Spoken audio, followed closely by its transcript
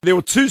There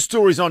were two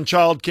stories on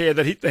childcare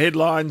that hit the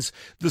headlines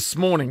this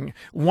morning.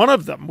 One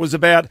of them was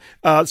about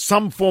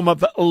some form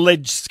of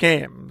alleged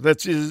scam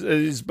that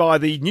is by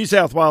the New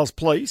South Wales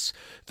Police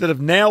that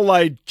have now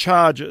laid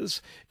charges.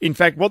 In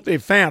fact, what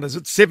they've found is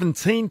that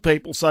 17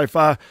 people so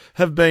far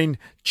have been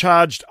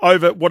charged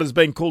over what has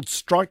been called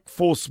Strike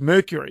Force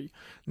Mercury.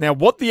 Now,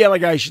 what the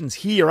allegations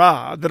here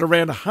are that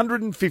around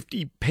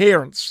 150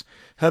 parents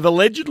have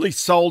allegedly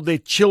sold their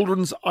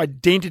children's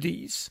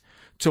identities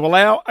to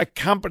allow a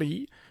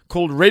company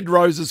called Red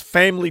Roses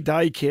Family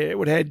Daycare,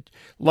 which had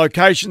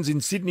locations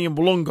in Sydney and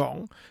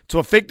Wollongong, to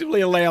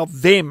effectively allow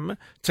them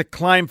to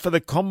claim for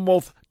the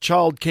Commonwealth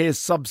Childcare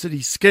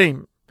Subsidy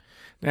Scheme.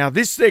 Now,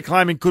 this they're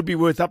claiming could be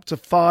worth up to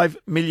 $5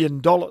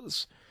 million.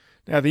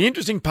 Now, the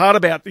interesting part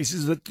about this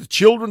is that the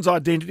children's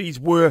identities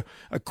were,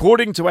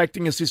 according to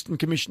Acting Assistant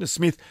Commissioner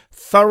Smith,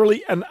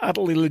 thoroughly and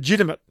utterly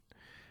legitimate.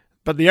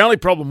 But the only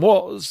problem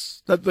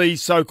was that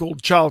these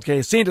so-called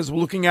childcare centres were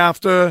looking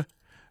after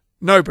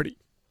nobody,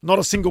 not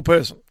a single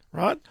person.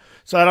 Right?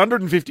 So at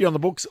 150 on the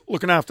books,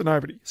 looking after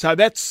nobody. So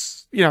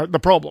that's, the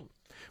problem.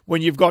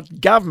 When you've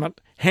got government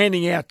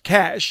handing out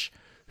cash,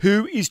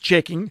 who is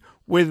checking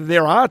whether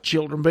there are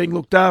children being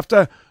looked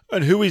after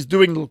and who is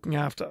doing looking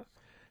after?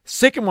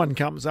 Second one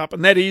comes up,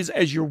 and that is,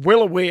 as you're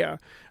well aware,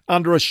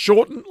 under a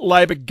shortened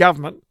Labor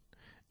government,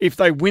 if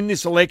they win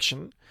this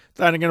election,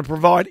 they're going to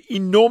provide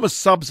enormous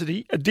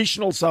subsidy,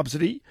 additional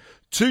subsidy,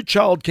 to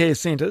childcare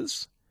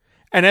centres.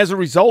 And as a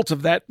result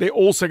of that, they're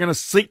also going to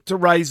seek to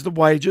raise the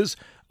wages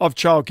of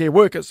childcare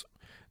workers.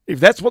 If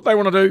that's what they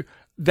want to do,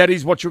 that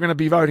is what you're going to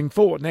be voting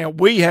for. Now,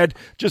 we had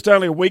just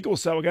only a week or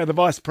so ago the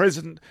Vice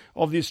President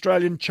of the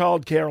Australian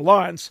Childcare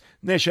Alliance,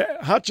 Nesha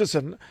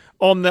Hutchinson,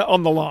 on the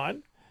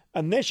line.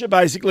 And Nesha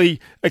basically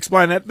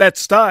explained at that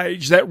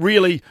stage that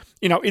really,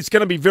 it's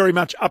going to be very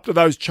much up to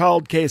those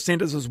childcare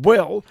centres as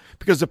well,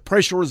 because the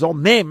pressure is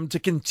on them to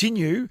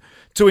continue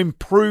to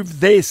improve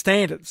their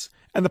standards.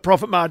 And the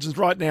profit margins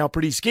right now are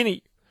pretty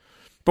skinny.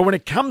 But when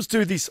it comes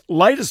to this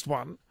latest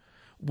one,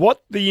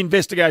 what the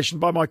investigation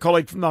by my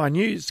colleague from 9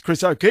 News,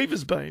 Chris O'Keefe,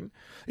 has been,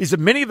 is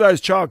that many of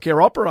those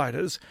childcare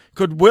operators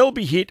could well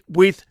be hit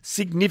with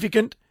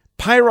significant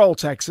payroll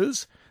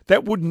taxes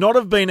that would not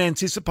have been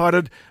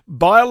anticipated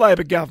by a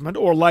Labor government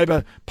or a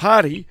Labor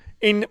Party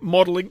in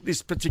modelling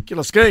this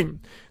particular scheme.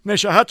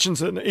 Nesha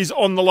Hutchinson is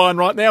on the line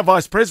right now,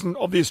 Vice President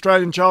of the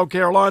Australian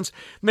Childcare Alliance.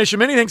 Nesha,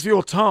 many thanks for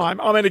your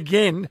time. I mean,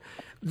 again,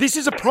 this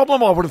is a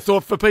problem, I would have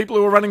thought, for people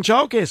who are running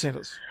childcare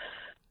centres.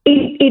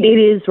 It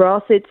is,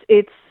 Ross.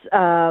 It's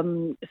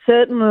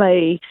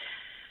certainly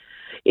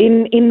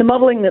in the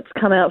modelling that's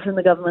come out from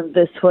the government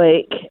this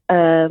week,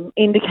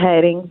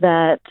 indicating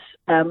that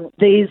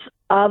these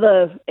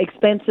other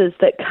expenses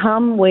that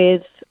come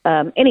with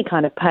any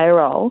kind of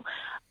payroll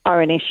are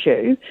an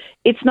issue.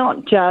 It's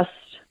not just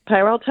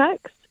payroll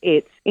tax.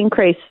 It's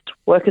increased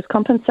workers'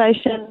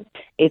 compensation.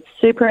 It's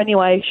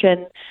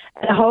superannuation,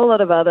 and a whole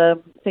lot of other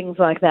things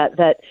like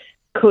that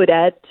could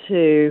add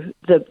to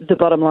the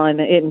bottom line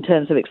in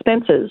terms of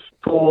expenses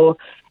for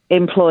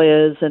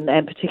employers and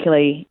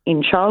particularly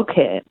in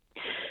childcare.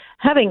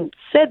 Having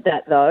said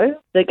that, though,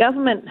 the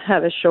government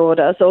have assured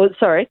us,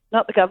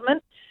 not the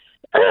government,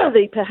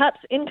 the perhaps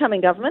incoming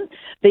government,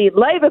 the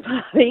Labor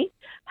Party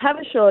have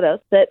assured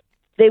us that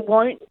there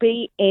won't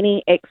be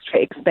any extra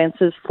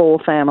expenses for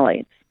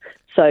families.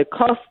 So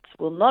costs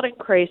will not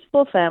increase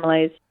for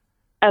families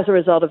as a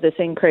result of this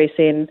increase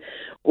in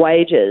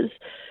wages.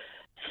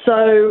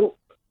 So,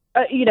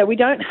 we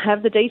don't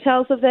have the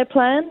details of their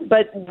plan,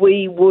 but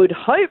we would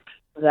hope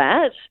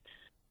that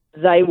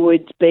they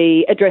would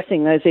be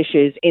addressing those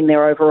issues in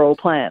their overall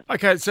plan.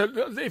 Okay, so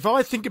if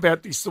I think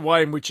about this the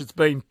way in which it's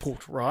been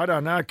put, right, I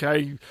know,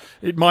 okay,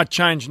 it might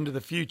change into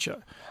the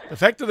future. The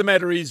fact of the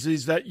matter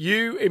is that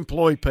you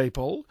employ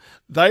people,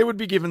 they would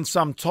be given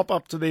some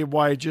top-up to their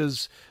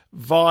wages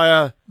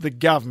via the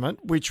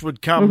government, which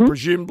would come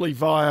presumably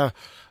via,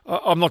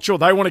 I'm not sure,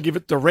 they want to give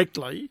it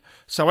directly.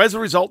 So as a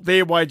result,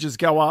 their wages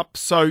go up.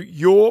 So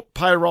your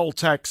payroll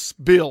tax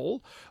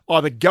bill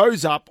either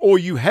goes up or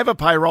you have a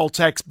payroll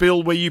tax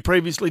bill where you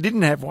previously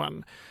didn't have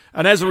one.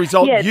 And as a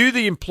result, yes, you,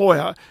 the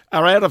employer,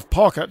 are out of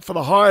pocket for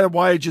the higher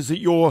wages that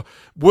your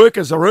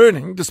workers are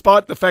earning,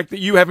 despite the fact that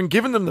you haven't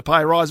given them the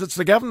pay rise. It's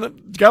the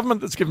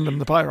government that's given them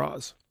the pay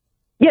rise.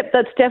 Yep,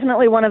 that's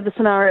definitely one of the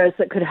scenarios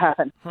that could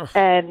happen.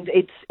 And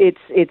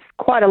it's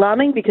quite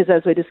alarming because,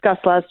 as we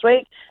discussed last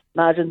week,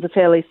 margins are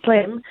fairly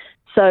slim.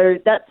 So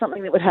that's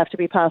something that would have to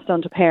be passed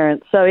on to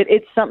parents. So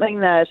it's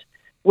something that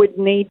would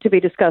need to be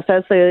discussed.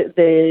 As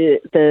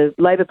the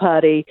Labor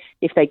Party,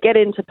 if they get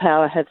into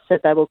power, have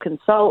said they will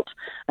consult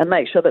and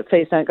make sure that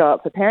fees don't go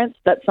up for parents.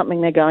 That's something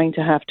they're going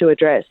to have to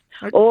address.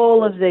 Okay.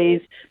 All of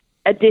these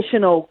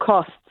additional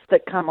costs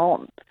that come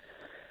on.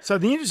 So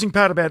the interesting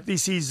part about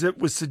this is it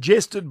was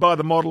suggested by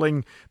the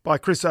modelling by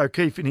Chris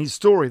O'Keefe in his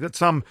story that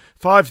some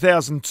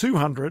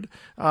 5,200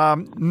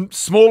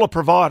 smaller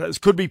providers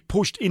could be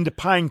pushed into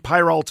paying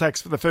payroll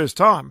tax for the first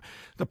time.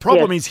 The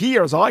problem is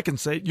here, as I can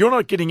see it, you're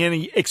not getting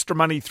any extra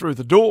money through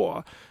the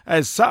door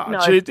as such. No.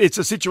 It's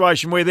a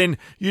situation where then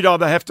you'd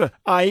either have to,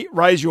 A,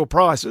 raise your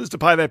prices to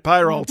pay that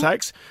payroll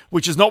tax,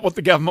 which is not what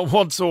the government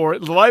wants, or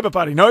the Labor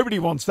Party. Nobody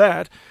wants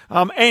that.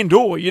 And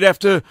or you'd have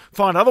to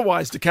find other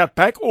ways to cut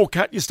back or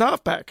cut your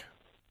staff back.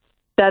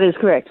 That is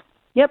correct.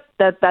 Yep,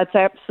 that's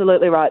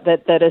absolutely right.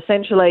 That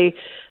essentially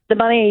the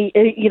money,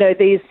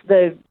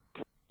 the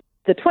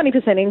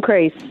 20%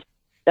 increase,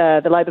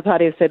 the Labor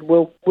Party have said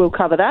we'll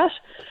cover that,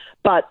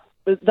 but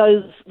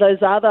those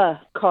other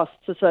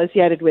costs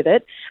associated with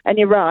it, and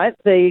you're right,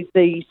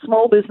 the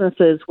small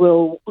businesses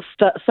will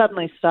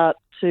suddenly start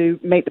to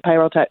meet the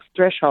payroll tax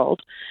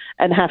threshold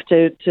and have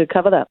to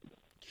cover that.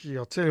 Gee,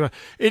 I'll tell you,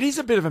 it is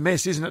a bit of a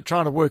mess, isn't it,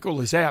 trying to work all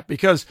this out,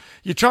 because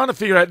you're trying to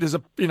figure out there's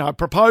a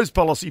proposed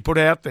policy put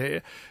out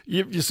there.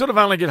 You sort of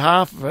only get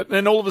half of it, and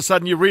then all of a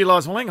sudden you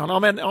realise, well, hang on,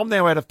 I'm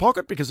now out of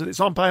pocket because of this.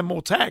 I'm paying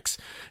more tax.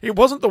 It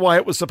wasn't the way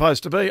it was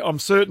supposed to be, I'm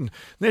certain.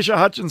 Nesha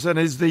Hutchinson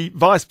is the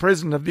Vice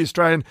President of the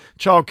Australian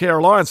Childcare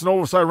Alliance and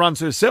also runs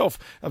herself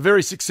a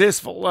very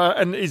successful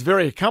and is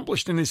very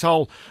accomplished in this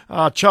whole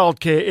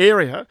childcare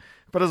area.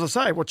 But as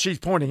I say, what she's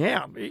pointing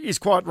out is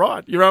quite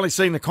right. You're only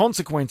seeing the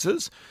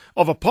consequences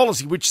of a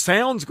policy which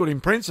sounds good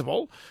in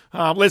principle.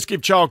 Let's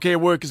give childcare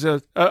workers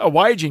a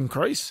wage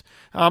increase,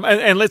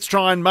 and let's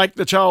try and make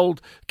the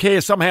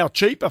childcare somehow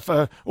cheaper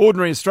for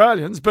ordinary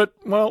Australians. But,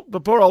 well, the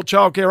poor old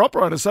childcare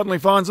operator suddenly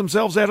finds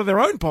themselves out of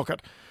their own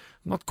pocket.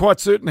 Not quite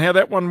certain how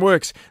that one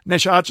works.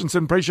 Nesha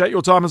Hutchinson, appreciate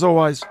your time as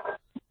always.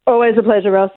 Always a pleasure, Ross.